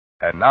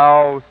And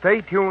now,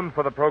 stay tuned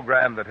for the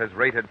program that has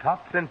rated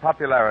tops in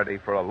popularity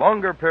for a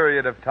longer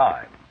period of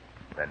time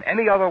than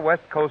any other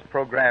West Coast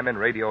program in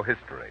radio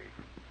history.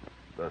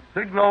 The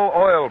Signal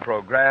Oil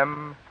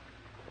program,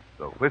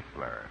 The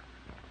Whistler.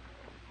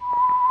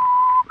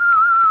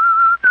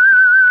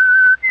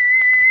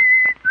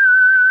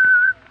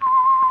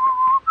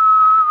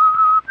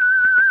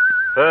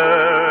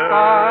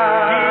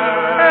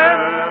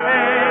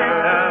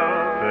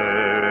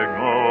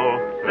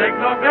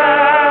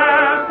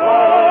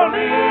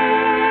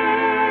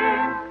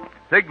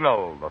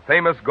 Signal, the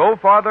famous Go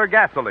Farther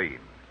gasoline,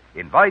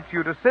 invites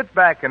you to sit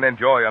back and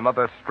enjoy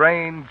another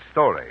strange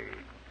story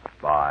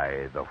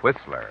by The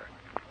Whistler.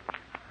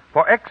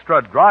 For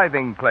extra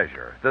driving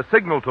pleasure, the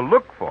signal to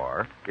look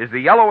for is the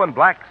yellow and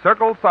black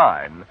circle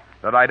sign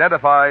that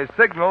identifies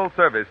Signal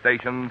service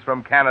stations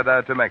from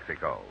Canada to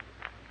Mexico.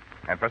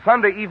 And for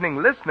Sunday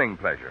evening listening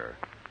pleasure,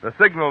 the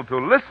signal to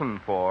listen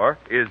for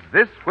is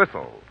this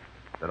whistle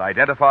that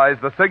identifies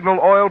the Signal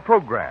Oil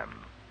program,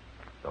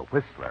 The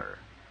Whistler.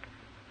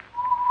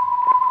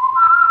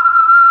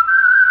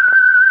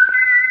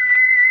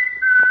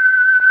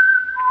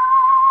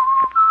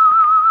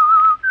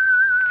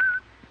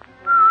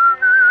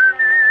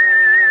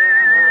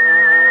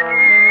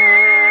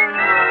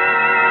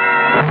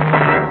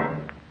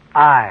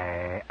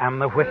 I am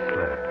the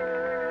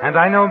Whistler, and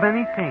I know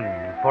many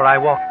things, for I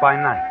walk by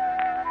night.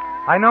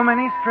 I know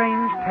many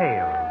strange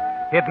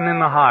tales hidden in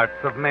the hearts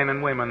of men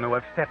and women who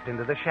have stepped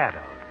into the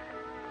shadows.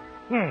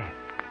 Yes,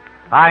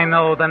 I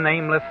know the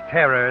nameless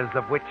terrors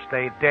of which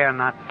they dare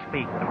not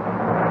speak.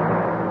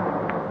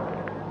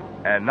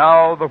 And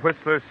now the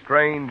Whistler's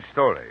strange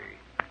story.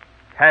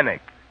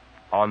 Panic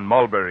on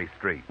Mulberry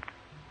Street.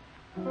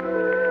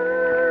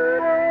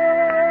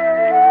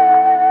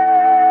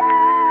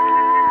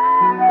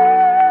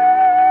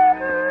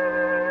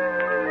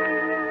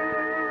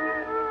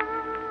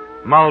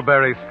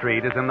 Mulberry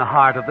Street is in the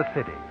heart of the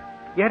city,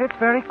 yet it's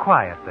very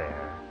quiet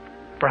there.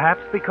 Perhaps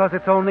because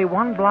it's only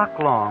 1 block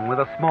long with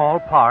a small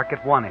park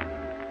at one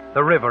end,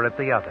 the river at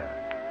the other.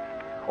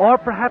 Or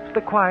perhaps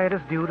the quiet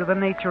is due to the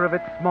nature of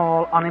its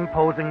small,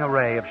 unimposing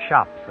array of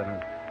shops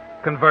and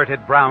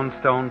converted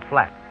brownstone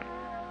flats.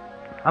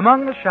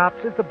 Among the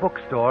shops is the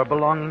bookstore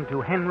belonging to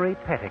Henry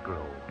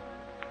Pettigrew.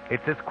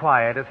 It's as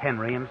quiet as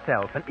Henry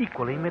himself and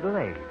equally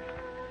middle-aged.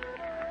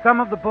 Some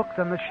of the books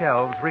on the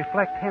shelves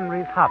reflect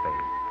Henry's hobby.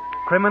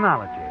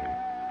 Criminology,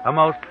 a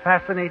most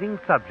fascinating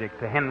subject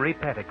to Henry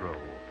Pettigrew,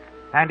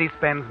 and he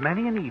spends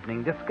many an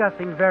evening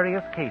discussing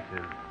various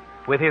cases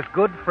with his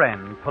good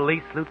friend,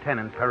 Police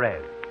Lieutenant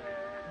Perez.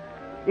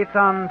 It's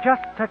on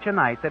just such a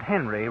night that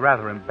Henry,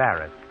 rather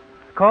embarrassed,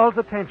 calls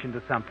attention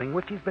to something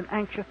which he's been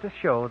anxious to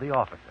show the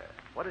officer.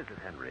 What is it,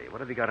 Henry?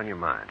 What have you got on your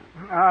mind?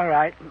 All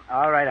right,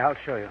 I'll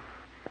show you.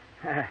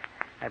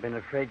 I've been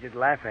afraid you'd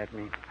laugh at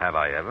me. Have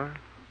I ever?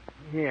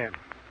 Here,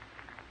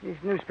 these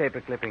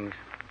newspaper clippings.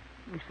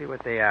 Let me see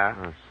what they are.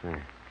 I see.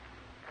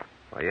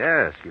 Well,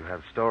 yes, you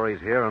have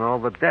stories here on all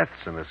the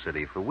deaths in the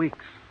city for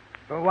weeks.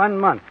 For 1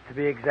 month, to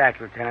be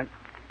exact, Lieutenant.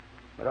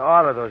 But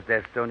all of those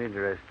deaths don't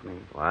interest me.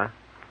 What?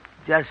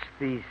 Just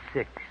these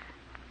 6.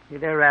 See,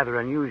 they're rather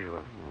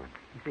unusual.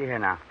 You see here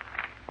now.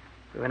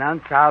 We have an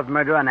unsolved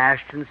murder on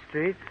Ashton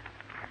Street,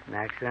 an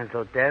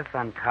accidental death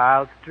on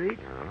Carl Street,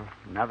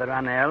 another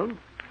on Elm,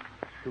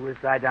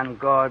 suicide on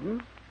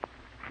Gordon,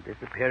 a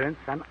disappearance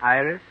on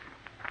Iris,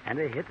 and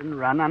a hit and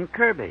run on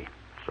Kirby.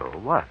 So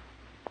what?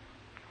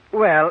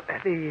 Well,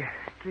 the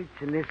streets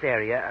in this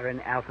area are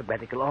in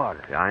alphabetical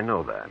order. Yeah, I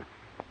know that.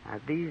 Now,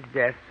 these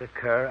deaths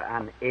occur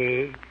on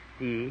A,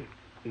 C,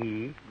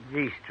 E,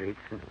 G streets,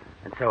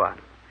 and so on.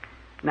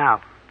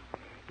 Now,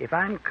 if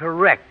I'm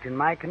correct in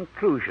my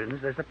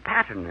conclusions, there's a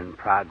pattern in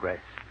progress.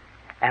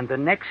 And the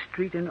next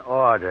street in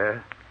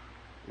order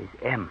is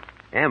M.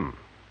 M?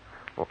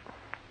 Oh,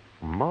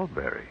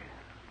 Mulberry.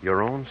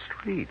 Your own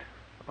street.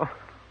 Oh.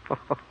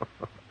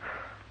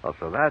 Oh,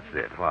 so that's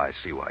it. Well, I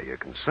see why you're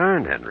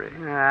concerned, Henry.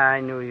 I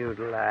knew you'd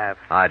laugh.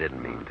 I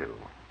didn't mean to.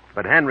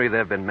 But, Henry, there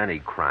have been many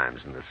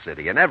crimes in the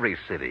city, in every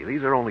city.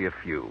 These are only a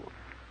few.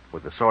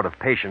 With the sort of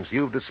patience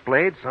you've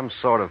displayed, some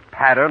sort of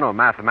pattern or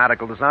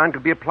mathematical design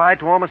could be applied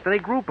to almost any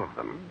group of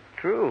them.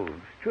 True,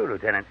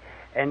 Lieutenant.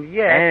 And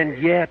yet...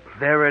 And yet,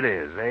 there it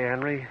is, eh,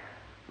 Henry?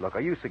 Look,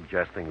 are you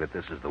suggesting that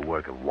this is the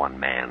work of one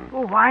man?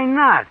 Well, why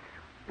not?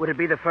 Would it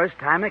be the first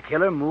time a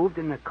killer moved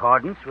in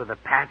accordance with a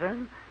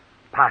pattern?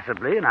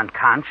 Possibly an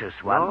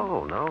unconscious one.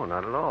 No,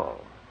 not at all.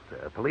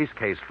 There are police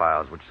case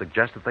files which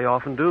suggest that they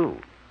often do.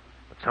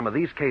 But some of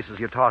these cases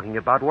you're talking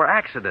about were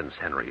accidents,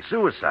 Henry,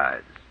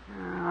 suicides.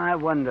 I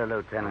wonder,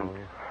 Lieutenant.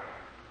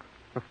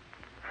 Oh.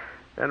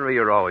 Henry,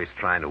 you're always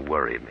trying to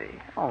worry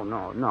me. Oh,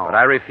 no. But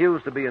I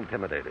refuse to be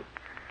intimidated.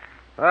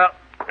 Well,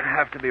 I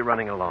have to be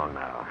running along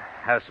now.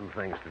 Have some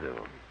things to do.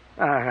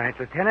 All right,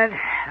 Lieutenant.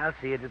 I'll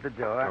see you to the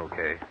door.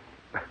 Okay.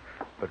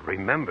 But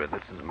remember,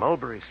 this is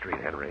Mulberry Street,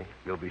 Henry.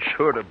 You'll be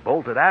sure to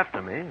bolt it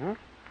after me,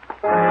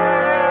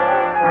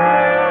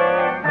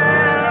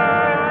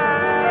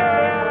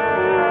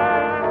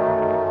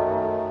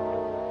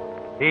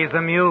 He's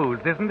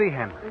amused, isn't he,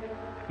 Henry?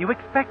 You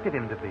expected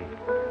him to be,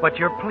 but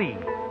you're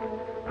pleased,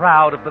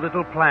 proud of the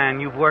little plan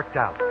you've worked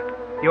out.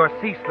 Your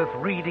ceaseless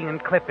reading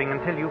and clipping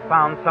until you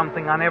found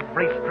something on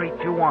every street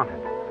you wanted.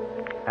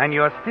 And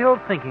you're still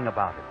thinking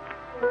about it,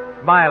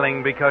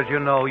 smiling because you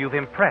know you've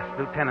impressed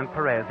Lieutenant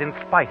Perez in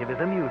spite of his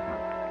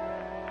amusement.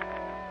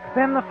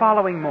 Then the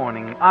following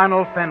morning,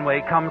 Arnold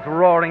Fenway comes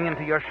roaring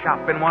into your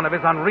shop in one of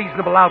his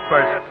unreasonable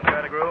outbursts. Yes,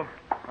 Pettigrew.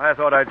 I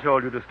thought I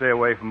told you to stay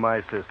away from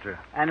my sister.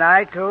 And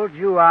I told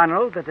you,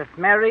 Arnold, that if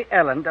Mary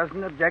Ellen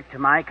doesn't object to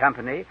my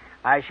company,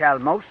 I shall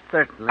most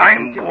certainly...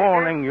 I'm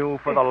warning you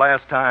for the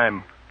last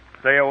time.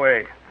 Stay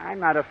away. I'm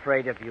not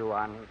afraid of you,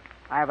 Arnold.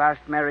 I've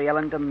asked Mary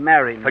Ellen to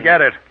marry me.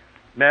 Forget it.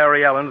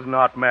 Mary Ellen's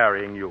not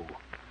marrying you.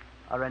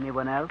 Or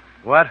anyone else?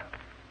 What?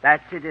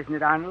 That's it, isn't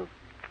it, Arnold?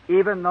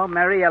 Even though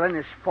Mary Ellen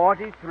is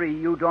 43,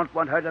 you don't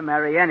want her to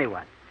marry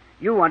anyone.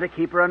 You want to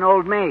keep her an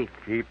old maid.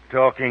 Keep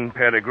talking,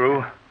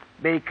 Pettigrew.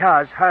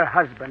 Because her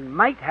husband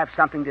might have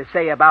something to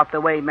say about the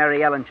way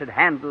Mary Ellen should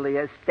handle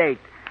the estate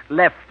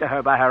left to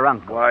her by her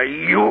uncle. Why,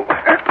 you...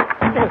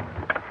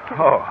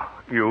 Oh,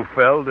 you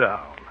fell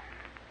down.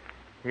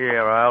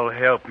 Here, I'll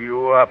help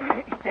you up.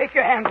 Take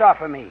your hands off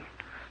of me.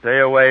 Stay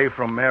away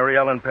from Mary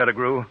Ellen,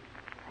 Pettigrew,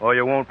 or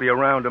you won't be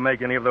around to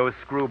make any of those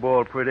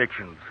screwball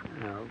predictions.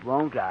 No,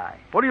 won't I?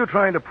 What are you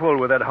trying to pull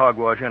with that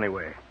hogwash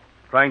anyway?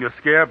 Trying to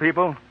scare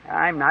people?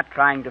 I'm not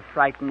trying to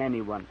frighten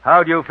anyone.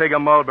 How'd you figure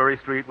Mulberry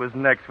Street was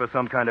next for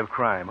some kind of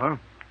crime, huh?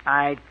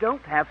 I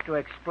don't have to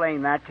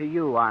explain that to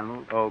you,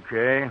 Arnold.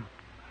 Okay,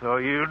 so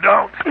you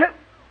don't.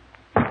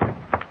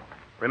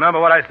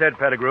 Remember what I said,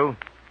 Pettigrew.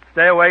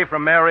 Stay away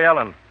from Mary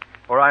Ellen,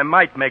 or I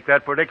might make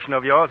that prediction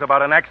of yours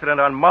about an accident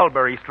on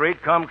Mulberry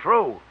Street come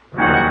true.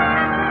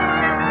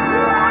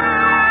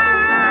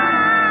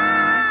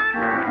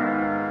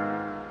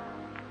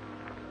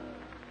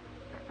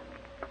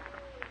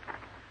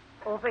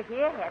 Over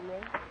here, Henry.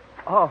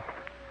 Oh,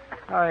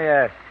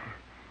 yes.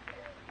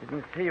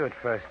 Didn't see you at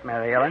first,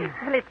 Mary Ellen.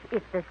 Well,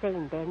 it's the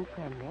same bench,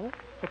 Henry.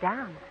 Sit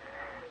down.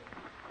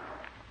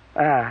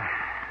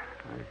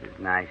 This is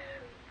nice.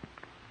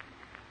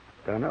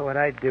 Don't know what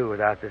I'd do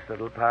without this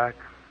little park.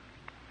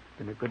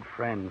 Been a good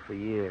friend for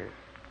years.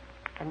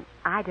 And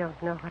I don't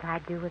know what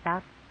I'd do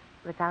without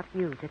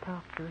you to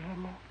talk to,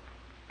 Henry.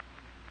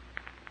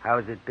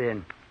 How's it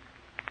been?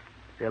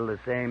 Still the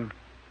same?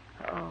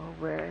 Oh,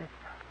 worse.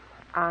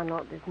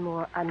 Arnold is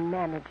more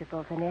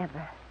unmanageable than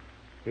ever.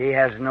 He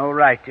has no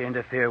right to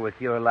interfere with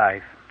your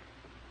life.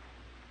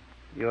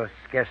 You're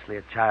scarcely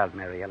a child,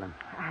 Mary Ellen.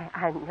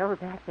 I know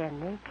that,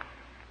 Henry.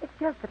 It's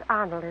just that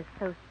Arnold is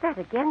so set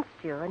against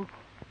you, and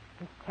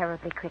he's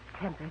terribly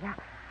quick-tempered.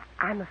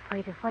 I'm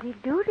afraid of what he'd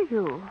do to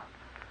you.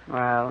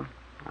 Well,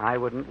 I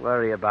wouldn't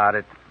worry about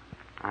it.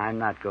 I'm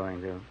not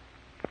going to.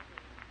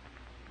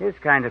 His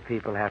kind of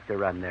people have to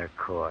run their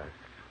course.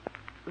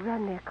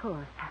 Run their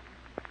course?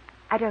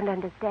 I don't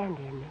understand,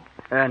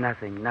 Henry.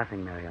 Nothing,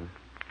 Marion.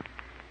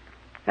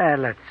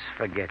 Let's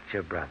forget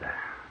your brother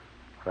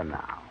for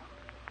now.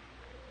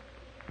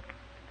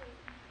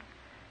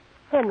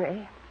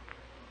 Henry.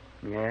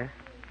 Yes?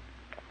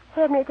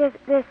 Henry,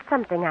 there's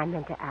something I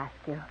meant to ask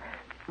you.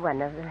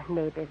 One of the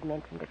neighbors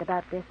mentioned it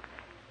about this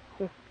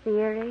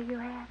theory you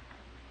have.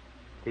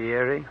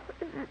 Theory?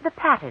 The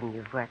pattern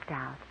you've worked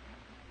out.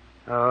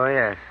 Oh,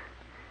 yes.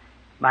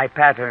 My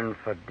pattern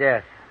for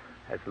death,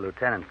 as the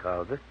lieutenant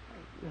calls it.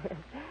 Yes.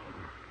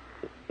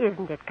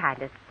 Isn't it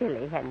kind of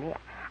silly, Henry?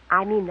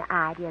 I mean the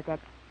idea that,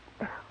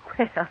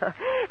 well,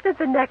 that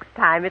the next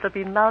time it'll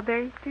be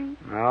Mulberry Street.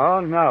 Oh,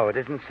 no, it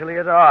isn't silly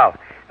at all.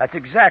 That's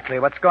exactly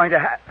what's going to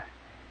happen.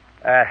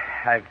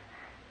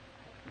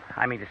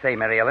 I mean to say,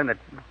 Mary Ellen, that,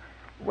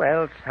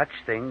 well, such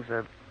things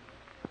are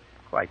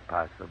quite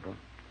possible.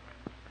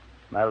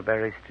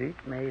 Mulberry Street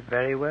may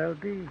very well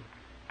be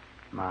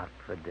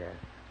marked for death.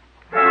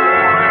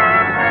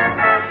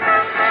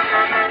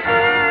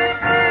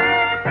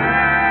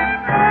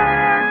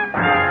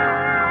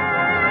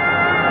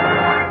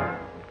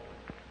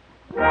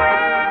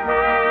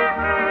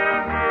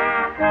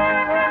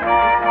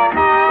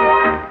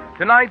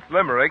 Tonight's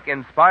limerick,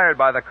 inspired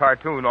by the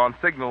cartoon on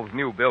Signal's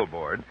new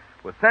billboard,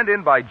 was sent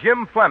in by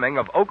Jim Fleming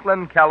of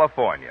Oakland,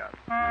 California.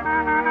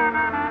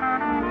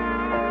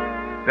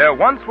 There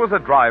once was a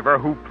driver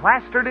who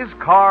plastered his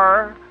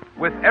car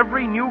with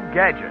every new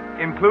gadget,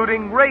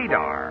 including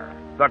radar.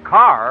 The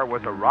car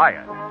was a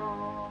riot.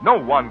 No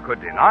one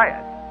could deny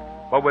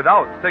it. But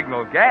without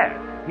signal gas,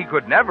 he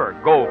could never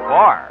go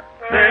far.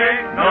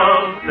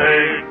 Signal,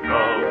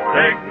 signal,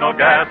 signal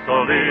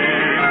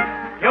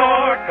gasoline.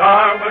 Your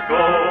car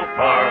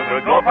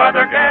would go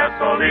farther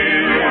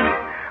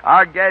gasoline.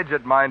 Our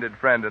gadget-minded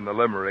friend in the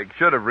limerick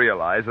should have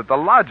realized that the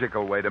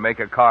logical way to make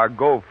a car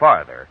go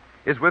farther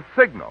is with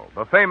Signal,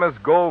 the famous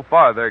Go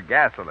Farther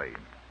gasoline.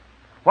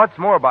 What's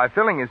more, by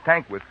filling his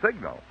tank with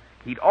Signal,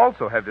 he'd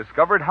also have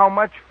discovered how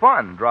much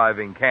fun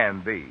driving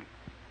can be.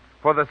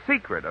 For the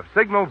secret of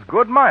Signal's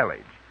good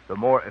mileage, the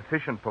more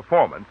efficient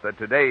performance that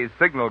today's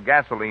Signal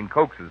gasoline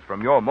coaxes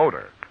from your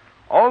motor,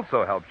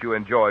 also helps you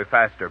enjoy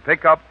faster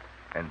pickup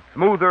and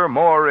smoother,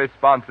 more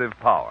responsive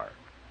power.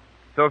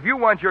 So if you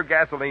want your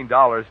gasoline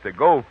dollars to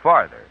go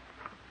farther,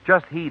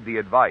 just heed the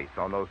advice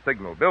on those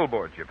signal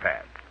billboards you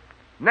pass.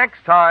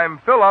 Next time,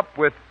 fill up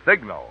with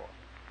Signal,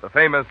 the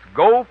famous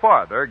Go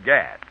Farther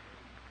gas.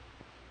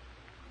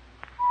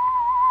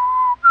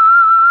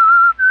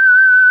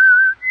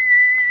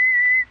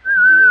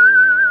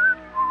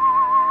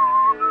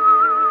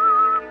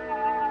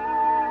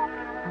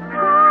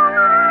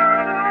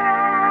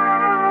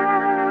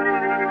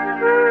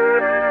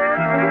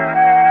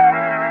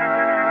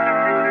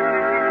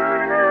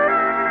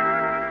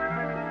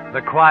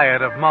 The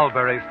quiet of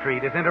Mulberry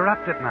Street is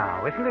interrupted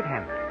now, isn't it,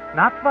 Henry?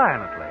 Not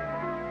violently.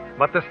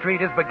 But the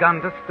street has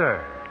begun to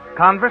stir.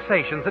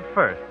 Conversations at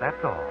first,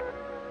 that's all.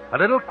 A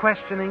little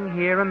questioning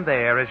here and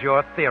there as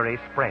your theory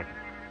spreads.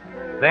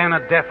 Then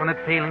a definite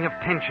feeling of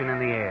tension in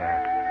the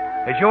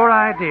air as your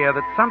idea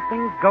that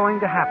something's going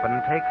to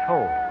happen takes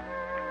hold.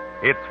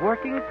 It's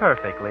working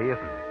perfectly,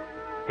 isn't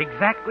it?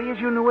 Exactly as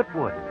you knew it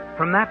would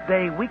from that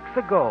day weeks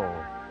ago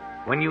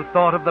when you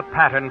thought of the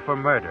pattern for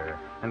murder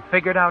and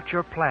figured out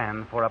your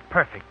plan for a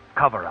perfect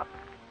cover-up.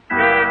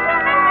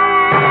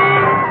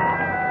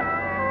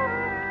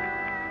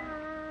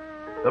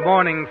 The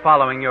morning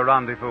following your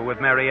rendezvous with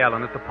Mary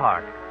Ellen at the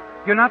park,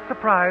 you're not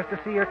surprised to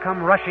see her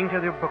come rushing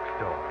to your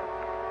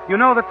bookstore. You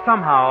know that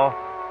somehow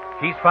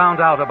she's found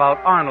out about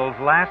Arnold's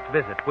last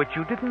visit, which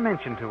you didn't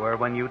mention to her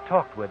when you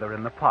talked with her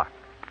in the park.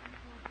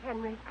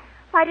 Henry,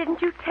 why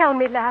didn't you tell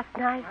me last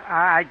night?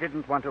 I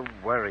didn't want to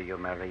worry you,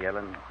 Mary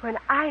Ellen. When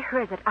I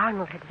heard that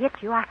Arnold had hit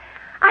you, I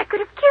could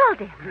have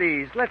killed him.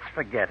 Please, let's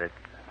forget it.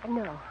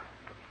 No,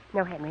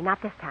 Henry, not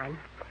this time.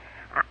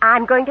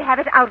 I'm going to have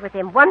it out with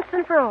him once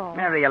and for all.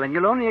 Mary Ellen,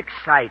 you'll only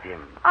excite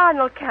him.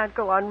 Arnold can't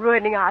go on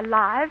ruining our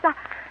lives.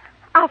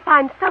 I'll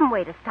find some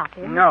way to stop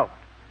him. No.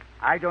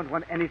 I don't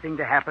want anything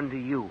to happen to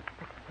you.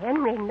 But,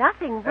 Henry,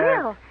 nothing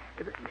will.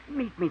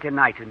 Meet me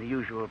tonight in the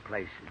usual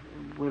place.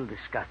 We'll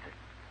discuss it.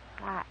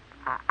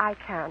 I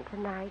can't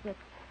tonight. It's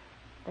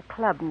the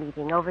club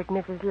meeting over at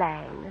Mrs.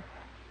 Lang's.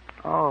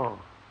 Oh,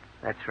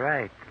 that's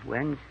right.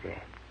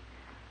 Wednesday.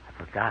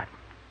 I forgot.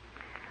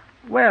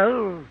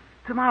 Well,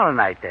 tomorrow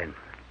night, then.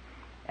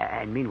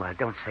 And meanwhile,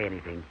 don't say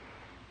anything.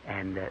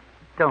 And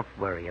don't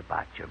worry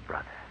about your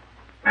brother.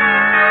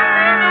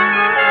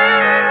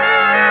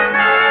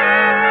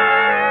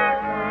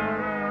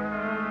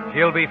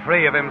 She'll be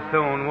free of him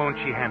soon, won't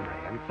she,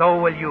 Henry? And so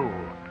will you.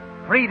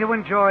 Free to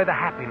enjoy the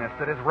happiness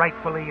that is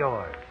rightfully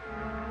yours.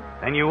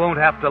 And you won't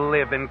have to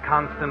live in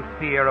constant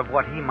fear of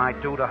what he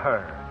might do to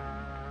her.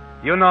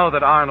 You know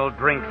that Arnold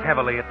drinks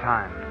heavily at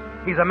times.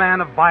 He's a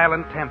man of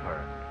violent temper.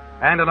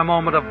 And in a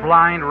moment of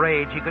blind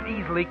rage, he could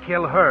easily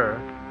kill her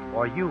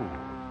or you.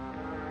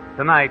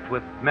 Tonight,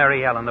 with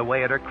Mary Ellen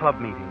away at her club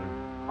meeting,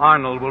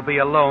 Arnold will be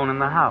alone in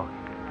the house.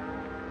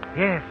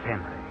 Yes,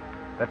 Henry,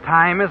 the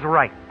time is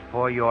right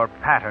for your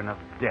pattern of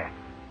death.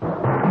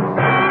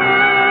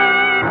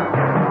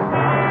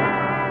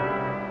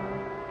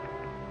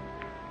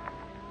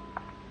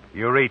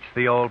 You reach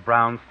the old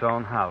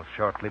brownstone house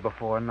shortly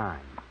before 9.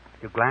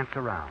 You glance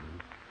around,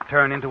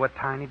 turn into a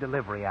tiny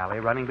delivery alley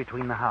running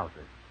between the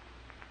houses.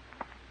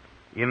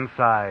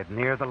 Inside,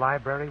 near the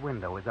library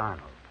window, is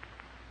Arnold.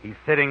 He's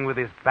sitting with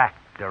his back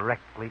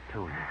directly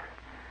to you.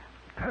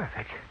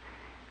 Perfect.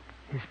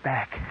 His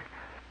back.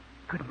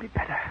 Couldn't be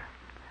better.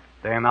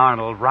 Then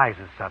Arnold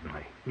rises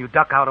suddenly. You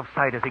duck out of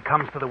sight as he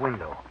comes to the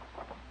window.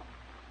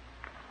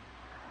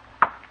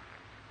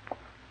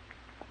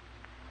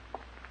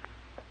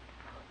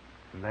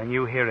 And then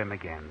you hear him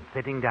again,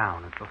 sitting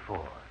down as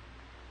before.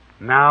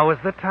 Now is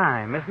the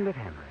time, isn't it,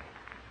 Henry?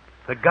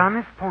 The gun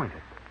is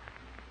pointed.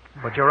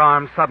 But your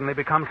arm suddenly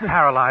becomes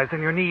paralyzed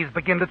and your knees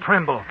begin to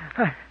tremble.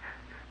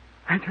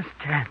 I just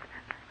can't.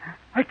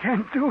 I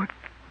can't do it.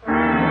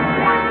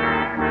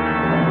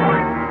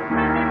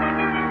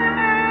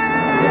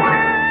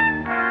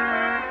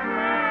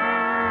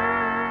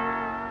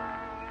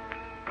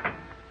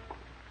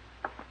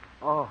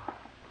 Oh.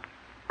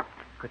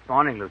 Good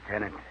morning,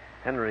 Lieutenant.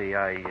 Henry,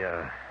 I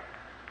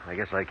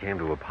guess I came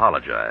to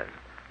apologize.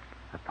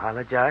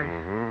 Apologize?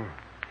 Mm-hmm.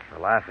 For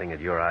laughing at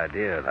your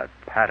idea of that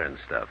pattern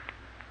stuff.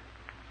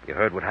 You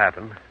heard what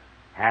happened?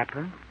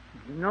 Happened?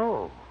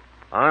 No.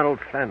 Arnold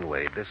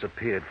Fenway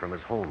disappeared from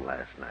his home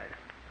last night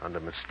under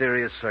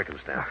mysterious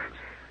circumstances.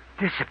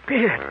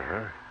 Disappeared?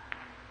 Uh-huh.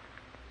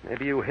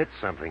 Maybe you hit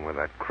something with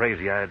that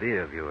crazy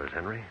idea of yours,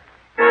 Henry.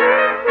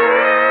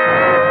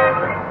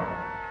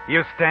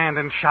 You stand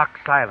in shocked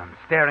silence,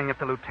 staring at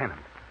the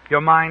lieutenant,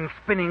 your mind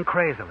spinning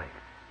crazily.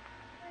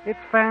 It's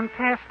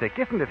fantastic,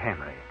 isn't it,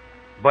 Henry?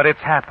 But it's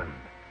happened.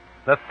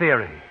 The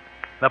theory,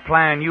 the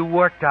plan you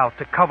worked out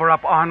to cover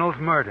up Arnold's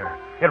murder,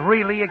 it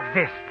really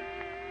exists.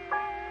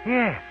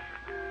 Yes,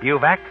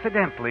 you've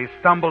accidentally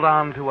stumbled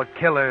onto a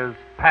killer's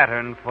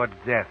pattern for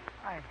death.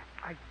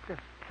 I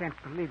just can't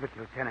believe it,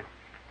 Lieutenant.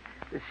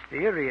 This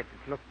theory, it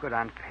looked good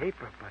on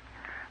paper, but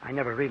I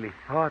never really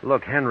thought...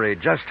 Look, Henry,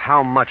 just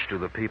how much do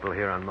the people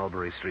here on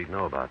Mulberry Street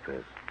know about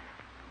this?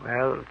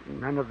 Well,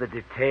 none of the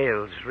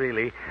details,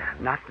 really.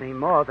 Not any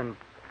more than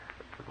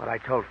what I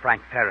told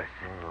Frank Ferris.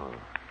 Oh.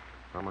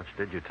 How much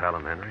did you tell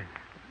him, Henry?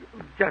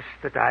 Just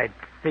that I'd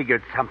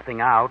figured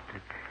something out,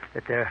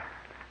 that there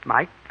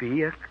might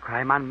be a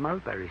crime on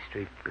Mulberry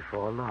Street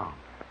before long.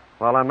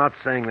 Well, I'm not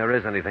saying there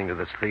is anything to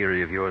this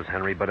theory of yours,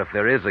 Henry, but if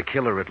there is a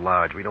killer at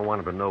large, we don't want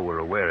him to know we're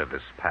aware of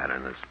this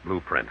pattern, this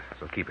blueprint,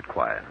 so keep it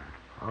quiet.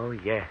 Oh,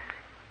 yes.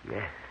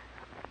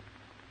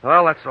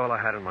 Well, that's all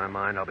I had in my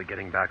mind. I'll be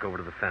getting back over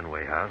to the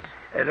Fenway house.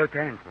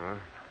 Lieutenant. Huh?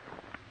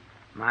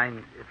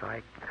 Mind if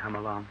I come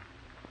along?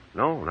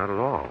 No, not at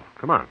all.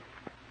 Come on.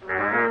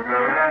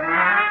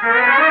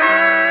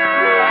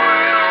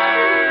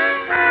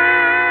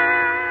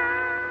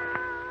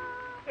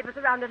 It was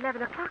around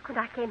 11 o'clock when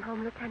I came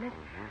home, Lieutenant.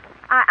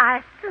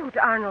 I assumed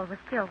Arnold was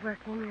still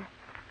working.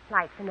 The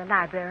lights in the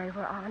library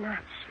were on.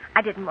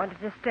 I didn't want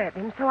to disturb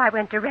him, so I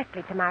went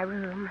directly to my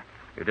room.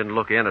 You didn't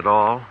look in at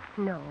all?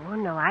 No,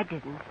 I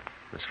didn't.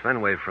 Miss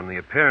Fenway, from the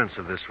appearance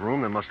of this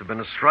room, there must have been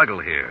a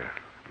struggle here.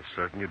 You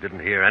certain you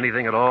didn't hear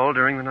anything at all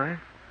during the night?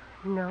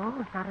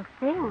 No, not a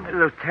thing.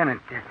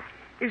 Lieutenant,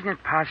 isn't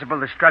it possible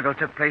the struggle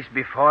took place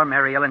before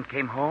Mary Ellen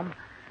came home?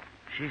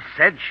 She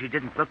said she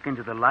didn't look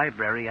into the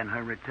library on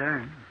her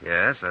return.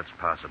 Yes, that's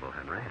possible,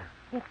 Henry.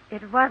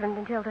 It wasn't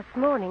until this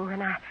morning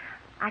when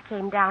I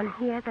came down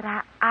here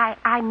that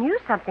I knew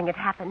something had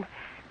happened.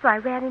 So I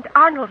ran into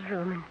Arnold's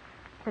room, and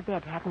the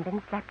bed hadn't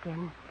been slept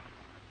in.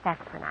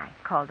 That's when I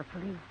called the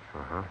police.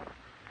 Uh-huh.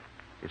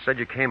 You said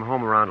you came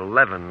home around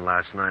 11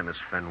 last night, Miss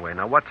Fenway.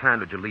 Now, what time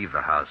did you leave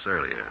the house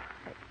earlier?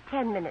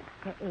 10 minutes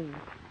to 8.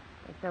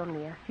 It's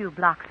only a few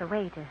blocks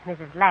away to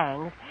Mrs.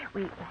 Lang's.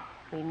 We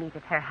meet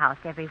at her house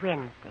every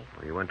Wednesday.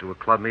 Well, you went to a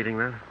club meeting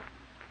then?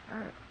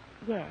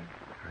 Yes.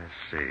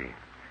 I see.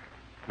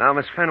 Now,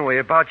 Miss Fenway,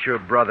 about your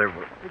brother...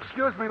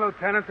 Excuse me,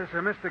 Lieutenant. There's a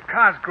Mr.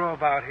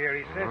 Cosgrove out here.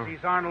 He says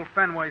he's Arnold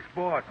Fenway's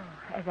boss.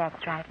 Oh,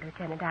 that's right,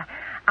 Lieutenant.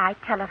 I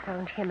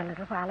telephoned him a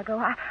little while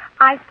ago.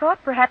 I thought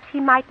perhaps he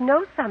might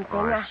know something.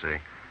 Oh, I see.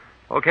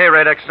 Okay,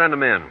 Radek, send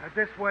him in.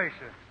 This way,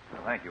 sir.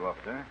 Well, thank you,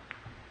 officer.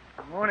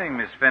 Good morning,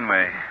 Miss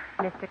Fenway.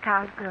 Mr.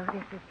 Cosgrove,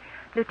 this is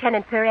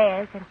Lieutenant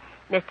Perez and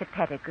Mr.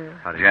 Pettigrew.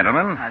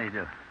 Gentlemen. How do you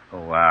do?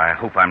 Oh, I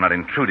hope I'm not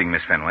intruding,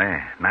 Miss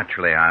Fenway.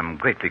 Naturally, I'm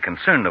greatly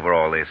concerned over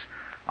all this.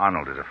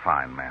 Arnold is a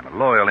fine man, a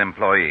loyal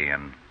employee,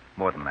 and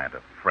more than that,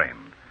 a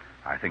friend.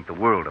 I think the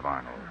world of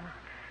Arnold.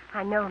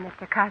 I know,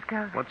 Mr.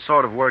 Cosgrove. What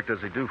sort of work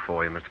does he do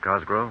for you, Mr.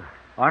 Cosgrove?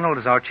 Arnold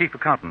is our chief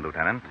accountant,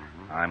 Lieutenant.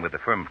 I'm with the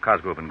firm of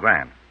Cosgrove and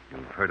Grant.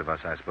 You've heard of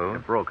us, I suppose?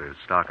 The brokers,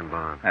 stock and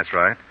bond. That's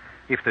right.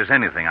 If there's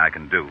anything I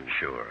can do.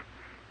 Sure.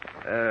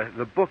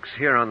 The books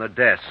here on the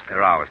desk.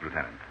 They're ours,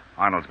 Lieutenant.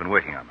 Arnold's been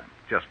working on them.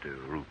 Just a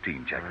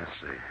routine check. I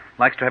see.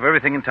 Likes to have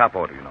everything in top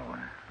order, you know.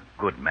 A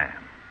good man.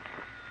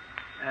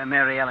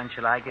 Mary Ellen,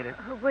 shall I get it?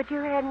 Would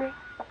you, Henry?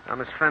 Now,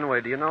 Miss Fenway,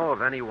 do you know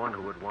of anyone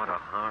who would want to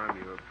harm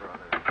your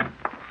brother?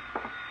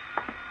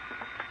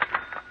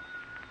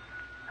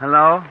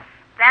 Hello?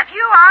 That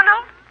you,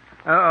 Arnold?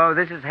 Oh,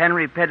 this is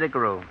Henry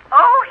Pettigrew.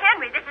 Oh,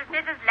 Henry, this is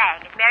Mrs.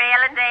 Lang. Is Mary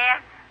Ellen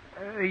there?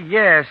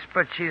 Yes,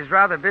 but she's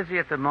rather busy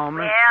at the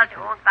moment. Well,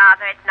 don't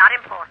bother. It's not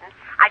important.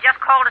 I just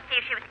called to see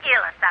if she was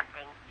ill or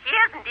something. She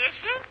isn't, is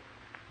she?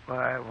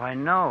 Why,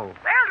 no.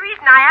 Well, the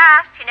reason I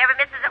asked, she never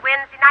misses a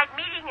Wednesday night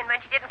meeting, and when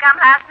she didn't come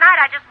last night,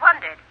 I just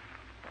wondered.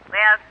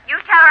 Well, you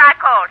tell her I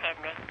called,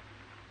 Henry.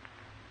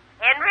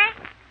 Henry?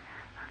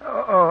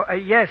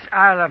 Yes,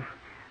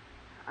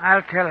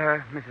 I'll tell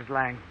her, Mrs.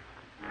 Lang.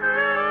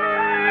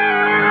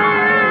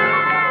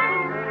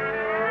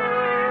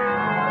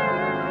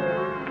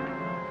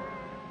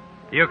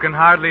 You can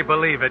hardly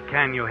believe it,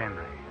 can you,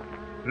 Henry?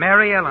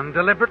 Mary Ellen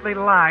deliberately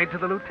lied to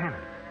the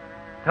lieutenant.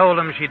 Told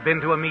him she'd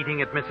been to a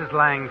meeting at Mrs.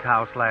 Lang's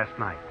house last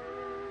night,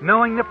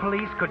 knowing the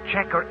police could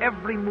check her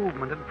every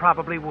movement and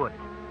probably would.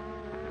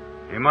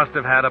 You must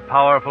have had a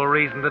powerful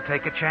reason to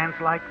take a chance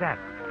like that,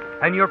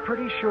 and you're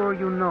pretty sure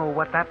you know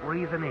what that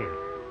reason is.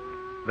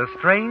 The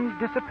strange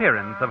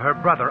disappearance of her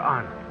brother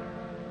Arnold.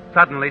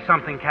 Suddenly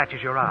something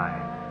catches your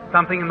eye,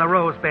 something in the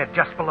rose bed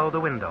just below the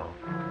window.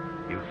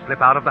 You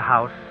slip out of the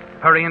house,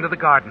 hurry into the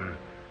garden,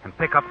 and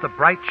pick up the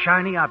bright,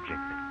 shiny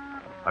object,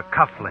 a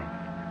cufflink.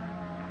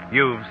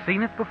 You've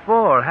seen it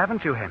before,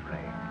 haven't you, Henry?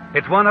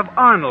 It's one of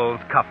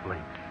Arnold's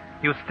cufflinks.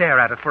 You stare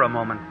at it for a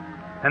moment,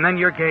 and then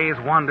your gaze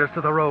wanders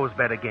to the rose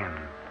bed again,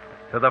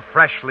 to the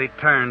freshly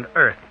turned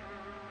earth.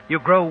 You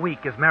grow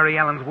weak as Mary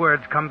Ellen's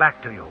words come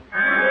back to you.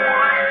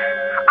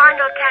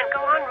 Arnold can't go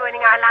on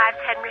ruining our lives,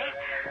 Henry.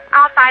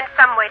 I'll find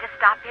some way to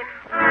stop him.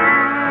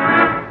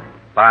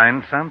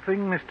 Find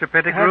something, Mr.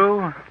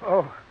 Pettigrew?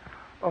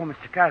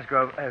 Mr.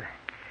 Cosgrove.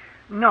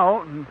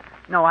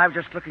 No, I was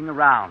just looking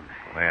around.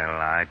 Well,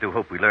 I do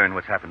hope we learn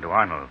what's happened to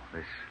Arnold.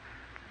 This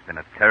has been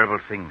a terrible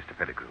thing, Mr.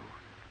 Pettigrew.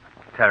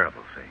 A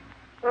terrible thing.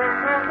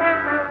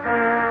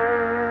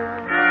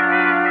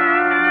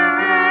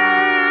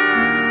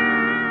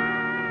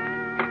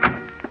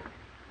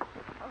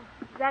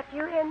 Is that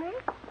you, Henry?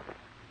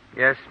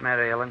 Yes,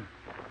 Mary Ellen.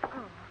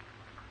 Oh.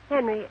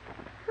 Henry,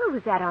 who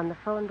was that on the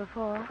phone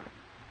before?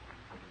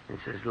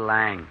 Mrs.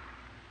 Lang.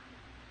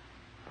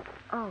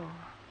 Oh.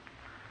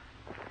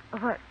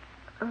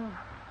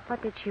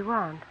 What did she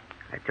want?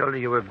 I told her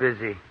you were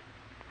busy.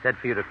 Said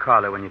for you to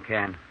call her when you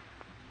can.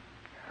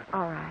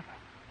 All right.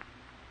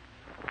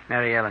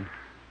 Mary Ellen.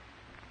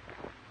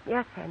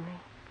 Yes,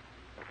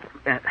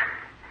 Henry.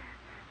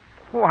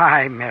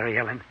 Why, Mary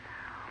Ellen?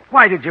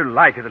 Why did you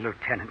lie to the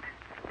lieutenant?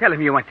 Tell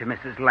him you went to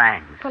Mrs.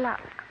 Lang's. Well,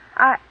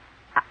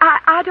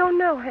 I don't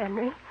know,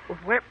 Henry.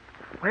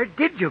 Where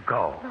did you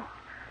go? Oh,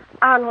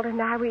 Arnold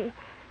and I, we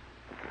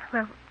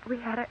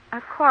had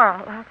a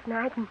quarrel last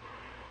night, and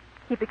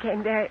he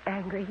became very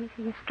angry.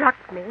 He struck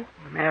me.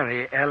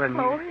 Mary Ellen.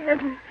 Oh,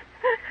 Henry.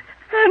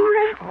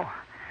 Henry. Oh,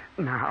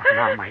 now,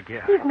 my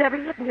dear. He's never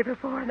hit me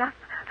before, and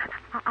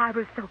I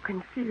was so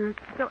confused,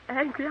 so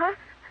angry.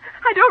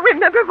 I don't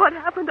remember what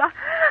happened.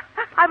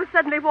 I was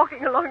suddenly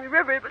walking along the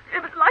river. It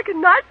was like a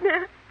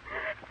nightmare.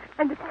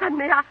 And then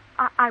suddenly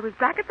I was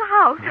back at the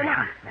house. Mary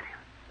Ellen.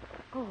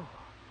 Oh.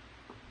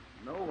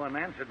 No one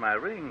answered my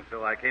ring,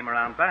 so I came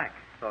around back.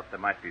 Thought there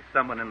might be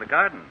someone in the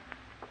garden.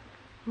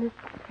 Mr.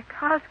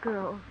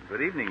 Cosgrove.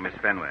 Good evening, Miss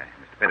Fenway,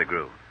 Mr.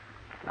 Pettigrew.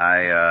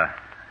 I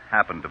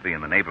happened to be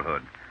in the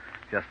neighborhood.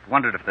 Just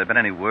wondered if there'd been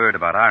any word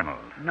about Arnold.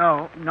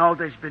 No,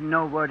 there's been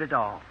no word at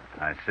all.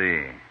 I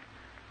see.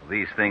 Well,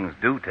 these things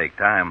do take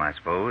time, I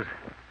suppose.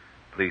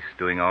 Police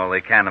doing all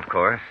they can, of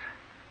course.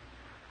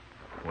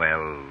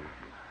 Well...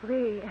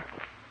 We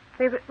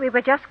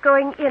were just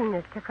going in,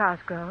 Mr.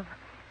 Cosgrove.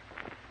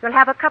 You'll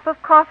have a cup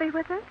of coffee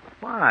with us?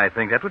 Why, I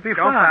think that would be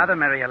Don't fine. bother,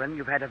 Mary Ellen.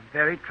 You've had a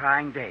very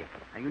trying day.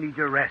 Now, you need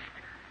your rest.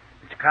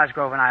 Mr.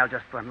 Cosgrove and I will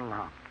just run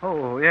along.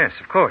 Oh, yes,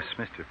 of course.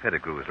 Mr.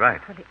 Pettigrew is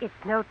right. Well, it's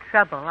no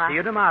trouble. See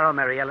you tomorrow,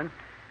 Mary Ellen.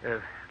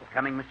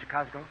 Coming, Mr.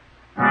 Cosgrove?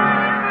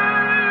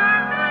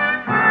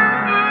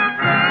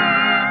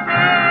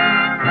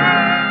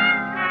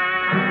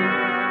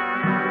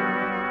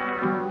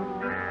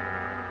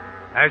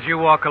 As you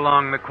walk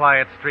along the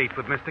quiet street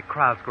with Mr.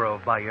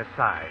 Cosgrove by your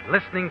side,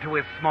 listening to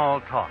his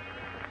small talk,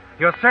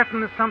 you're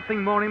certain there's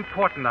something more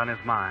important on his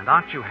mind,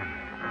 aren't you,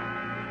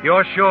 Henry?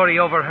 You're sure he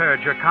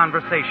overheard your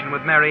conversation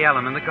with Mary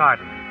Ellen in the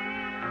garden.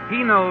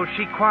 He knows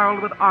she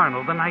quarreled with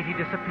Arnold the night he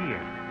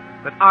disappeared,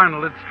 that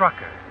Arnold had struck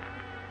her.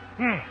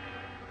 Yes,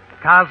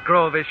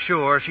 Cosgrove is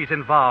sure she's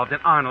involved in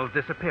Arnold's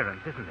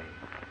disappearance, isn't he?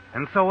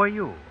 And so are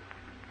you.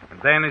 And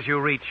then as you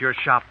reach your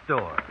shop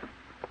door...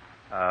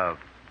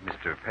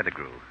 Mr.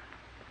 Pettigrew.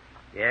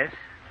 Yes?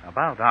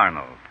 About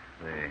Arnold.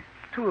 The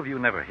two of you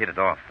never hit it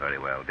off very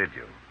well, did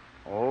you?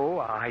 Oh,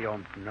 I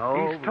don't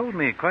know. He's told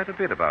me quite a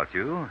bit about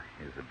you,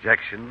 his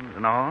objections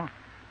and all.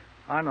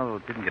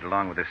 Arnold didn't get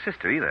along with his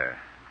sister either.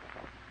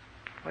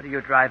 What are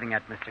you driving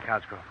at, Mr.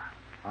 Cosgrove?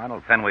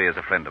 Arnold Fenway is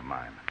a friend of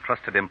mine, a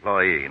trusted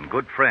employee and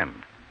good friend.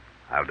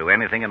 I'll do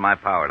anything in my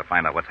power to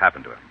find out what's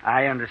happened to him.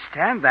 I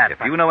understand that, If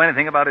you know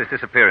anything about his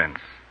disappearance,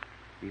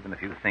 even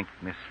if you think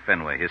Miss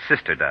Fenway, his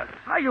sister, does.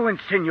 Are you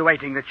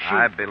insinuating that she...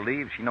 I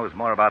believe she knows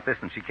more about this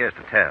than she cares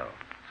to tell.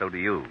 So do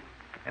you.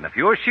 And if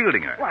you're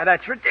shielding her... Why,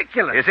 that's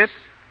ridiculous. Is it?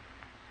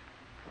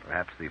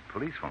 Perhaps the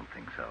police won't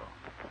think so.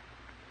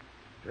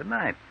 Good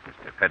night,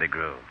 Mr.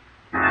 Pettigrew.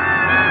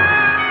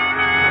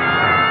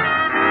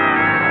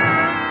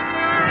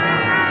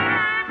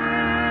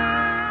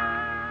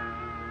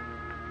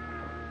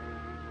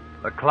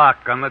 The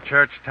clock on the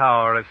church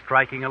tower is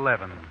striking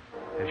 11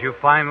 as you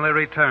finally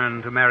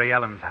return to Mary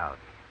Ellen's house.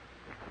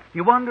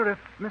 You wonder if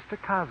Mr.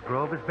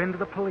 Cosgrove has been to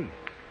the police.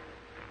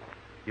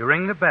 You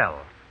ring the bell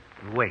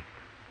and wait.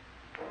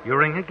 You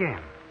ring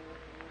again.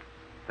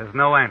 There's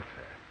no answer.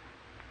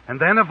 And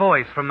then a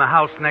voice from the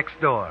house next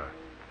door.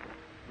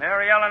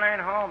 Mary Ellen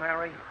ain't home,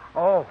 Henry.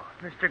 Oh,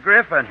 Mr.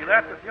 Griffin. She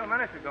left a few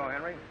minutes ago,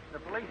 Henry. The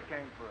police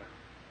came for her.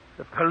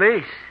 The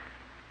police?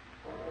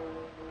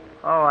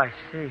 Oh, I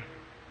see.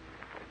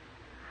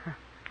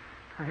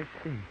 I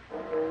see.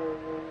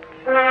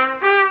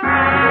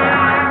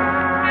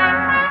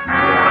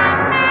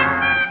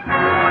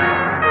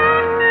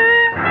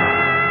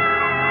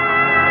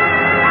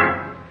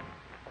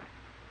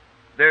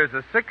 There's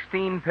a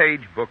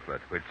 16-page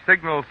booklet which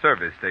signal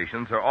service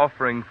stations are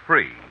offering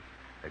free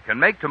that can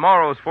make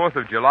tomorrow's 4th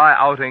of July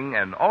outing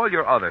and all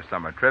your other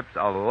summer trips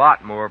a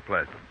lot more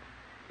pleasant.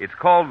 It's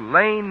called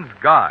Lane's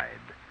Guide,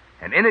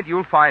 and in it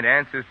you'll find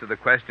answers to the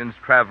questions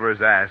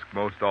travelers ask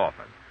most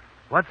often.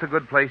 What's a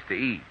good place to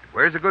eat?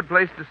 Where's a good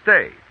place to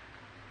stay?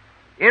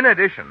 In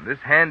addition, this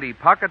handy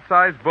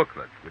pocket-sized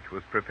booklet, which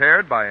was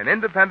prepared by an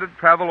independent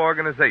travel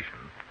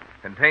organization,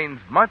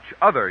 contains much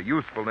other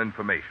useful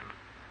information,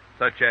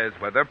 such as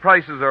whether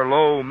prices are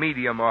low,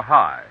 medium, or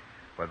high,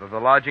 whether the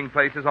lodging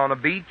place is on a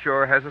beach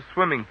or has a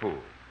swimming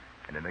pool,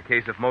 and in the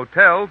case of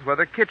motels,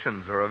 whether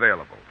kitchens are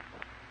available.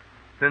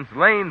 Since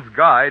Lane's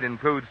Guide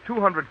includes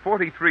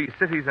 243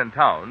 cities and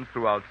towns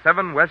throughout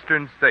 7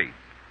 western states,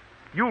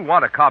 you'll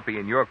want a copy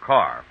in your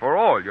car for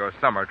all your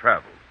summer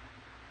travels.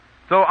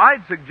 So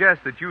I'd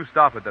suggest that you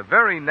stop at the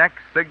very next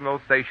signal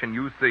station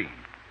you see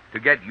to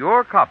get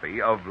your copy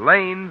of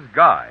Lane's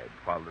Guide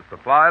while the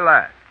supply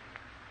lasts.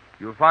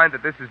 You'll find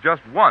that this is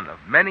just one of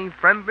many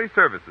friendly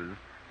services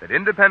that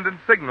independent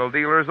signal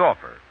dealers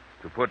offer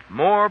to put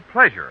more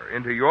pleasure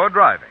into your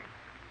driving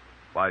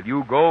while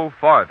you go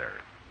farther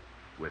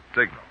with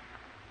Signal.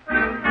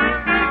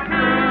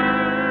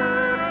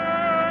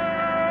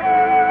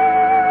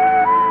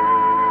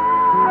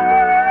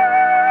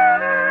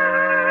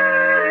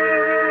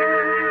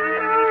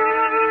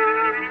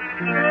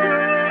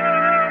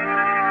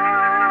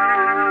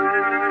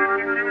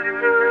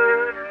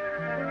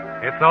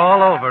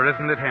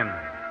 isn't it, Henry?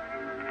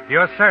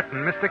 You're certain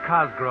Mr.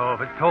 Cosgrove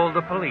has told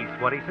the police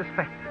what he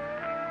suspected,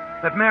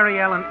 that Mary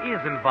Ellen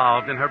is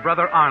involved in her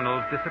brother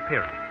Arnold's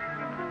disappearance.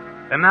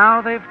 And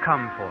now they've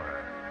come for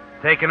her,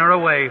 taken her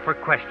away for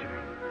questioning.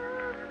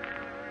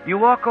 You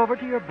walk over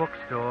to your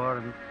bookstore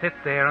and sit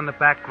there in the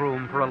back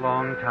room for a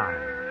long time.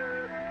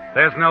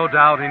 There's no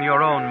doubt in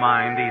your own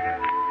mind either.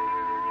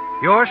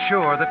 You're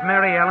sure that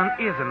Mary Ellen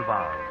is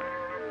involved.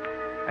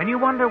 And you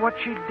wonder what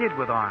she did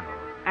with Arnold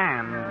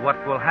and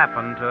what will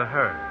happen to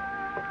her.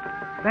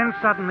 Then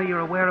suddenly you're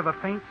aware of a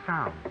faint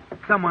sound.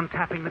 Someone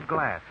tapping the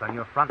glass on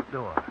your front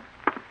door.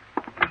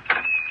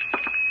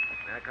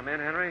 May I come in,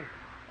 Henry?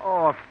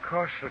 Oh, of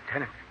course,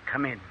 Lieutenant.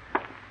 Come in.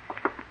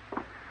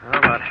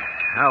 Well, that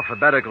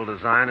alphabetical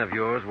design of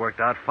yours worked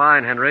out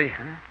fine, Henry.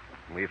 Huh?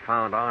 We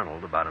found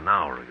Arnold about an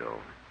hour ago.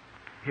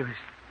 He was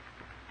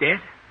dead?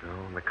 No,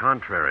 on the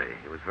contrary.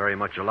 He was very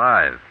much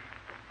alive.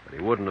 But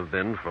he wouldn't have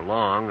been for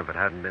long if it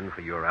hadn't been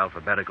for your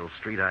alphabetical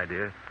street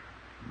idea.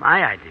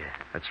 My idea?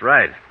 That's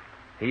right.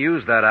 He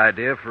used that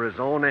idea for his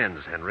own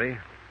ends, Henry.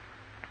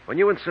 When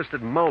you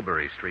insisted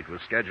Mulberry Street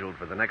was scheduled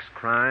for the next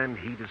crime,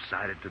 he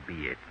decided to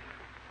be it.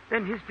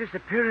 Then his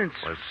disappearance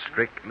Was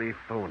strictly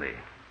phony.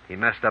 He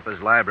messed up his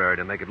library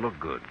to make it look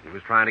good. He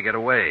was trying to get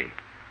away.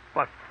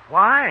 But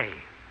why?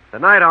 The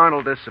night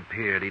Arnold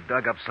disappeared, he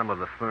dug up some of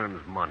the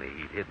firm's money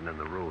he'd hidden in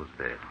the rose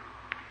bed.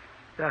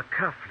 The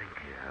cufflink.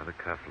 Yeah, the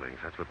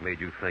cufflinks. That's what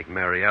made you think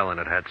Mary Ellen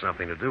had had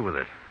something to do with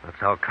it. That's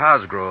how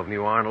Cosgrove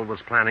knew Arnold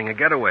was planning a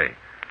getaway.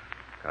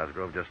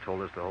 Cosgrove just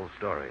told us the whole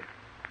story.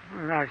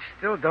 Well, I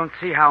still don't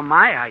see how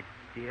my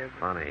idea...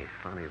 Funny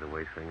the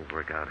way things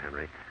work out,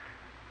 Henry.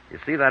 You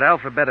see, that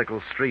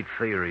alphabetical street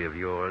theory of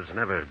yours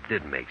never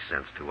did make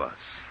sense to us.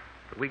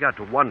 But we got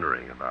to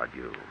wondering about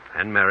you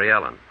and Mary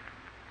Ellen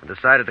and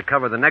decided to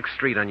cover the next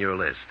street on your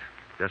list,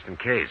 just in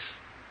case.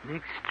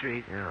 Next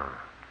street? Yeah.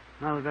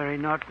 Mulberry,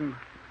 Norton.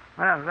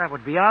 Well, that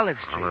would be Olive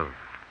Street. Olive.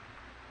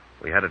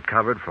 We had it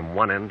covered from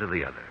one end to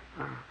the other.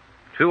 Oh.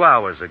 2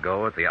 hours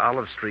ago at the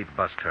Olive Street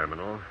bus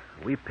terminal,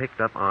 we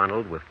picked up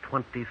Arnold with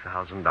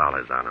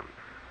 $20,000 on him.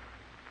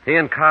 He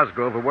and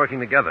Cosgrove were working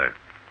together.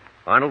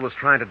 Arnold was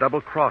trying to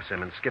double-cross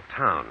him and skip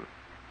town,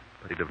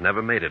 but he'd have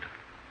never made it.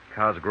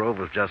 Cosgrove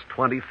was just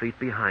 20 feet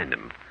behind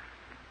him,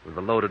 with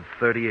a loaded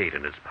 .38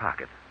 in his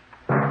pocket.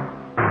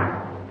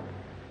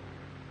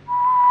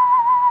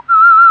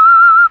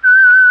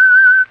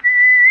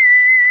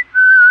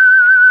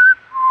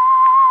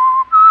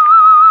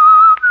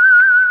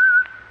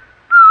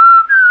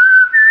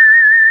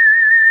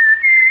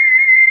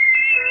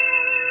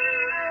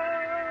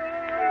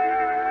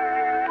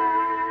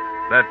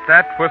 Let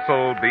that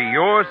whistle be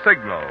your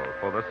signal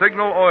for the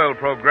Signal Oil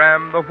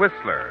program, The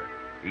Whistler,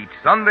 each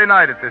Sunday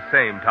night at this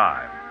same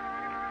time.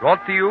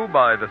 Brought to you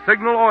by the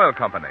Signal Oil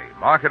Company,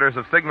 marketers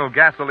of Signal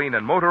gasoline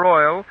and motor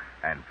oil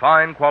and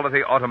fine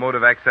quality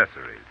automotive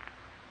accessories.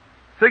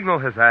 Signal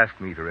has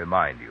asked me to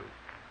remind you,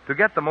 to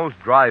get the most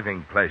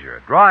driving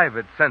pleasure, drive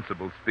at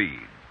sensible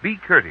speeds, be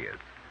courteous,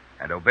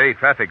 and obey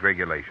traffic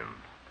regulations.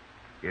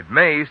 It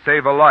may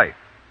save a life,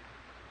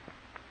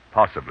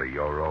 possibly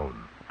your own.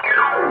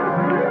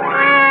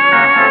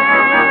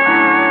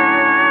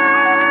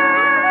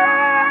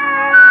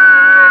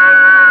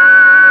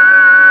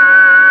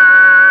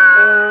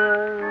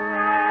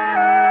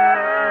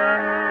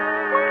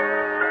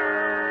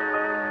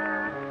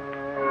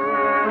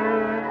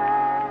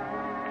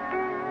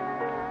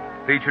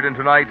 Featured in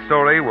tonight's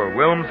story were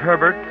Wilms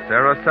Herbert,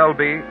 Sarah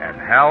Selby, and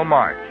Hal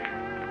March.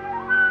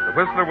 The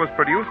Whistler was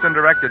produced and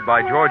directed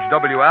by George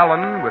W.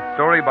 Allen, with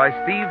story by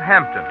Steve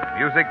Hampton,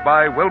 music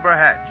by Wilbur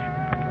Hatch,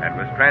 and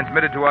was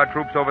transmitted to our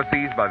troops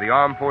overseas by the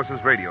Armed Forces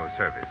Radio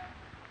Service.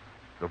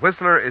 The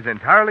Whistler is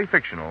entirely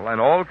fictional,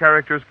 and all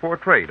characters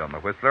portrayed on The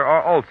Whistler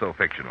are also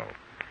fictional.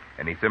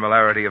 Any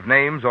similarity of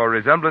names or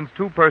resemblance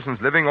to persons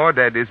living or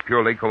dead is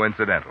purely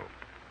coincidental.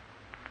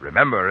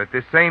 Remember, at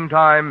this same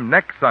time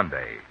next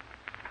Sunday,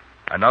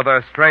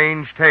 another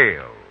strange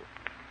tale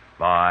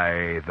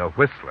by The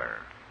Whistler.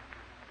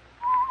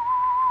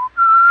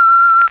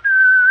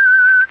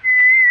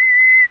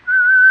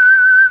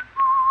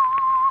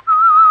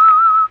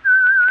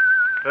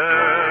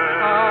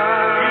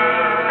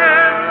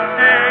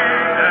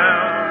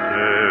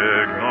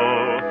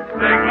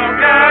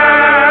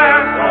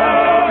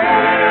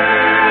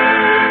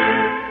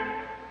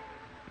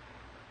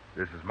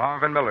 This is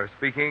Marvin Miller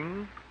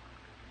speaking.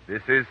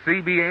 This is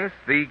CBS,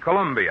 the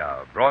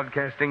Columbia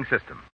Broadcasting System.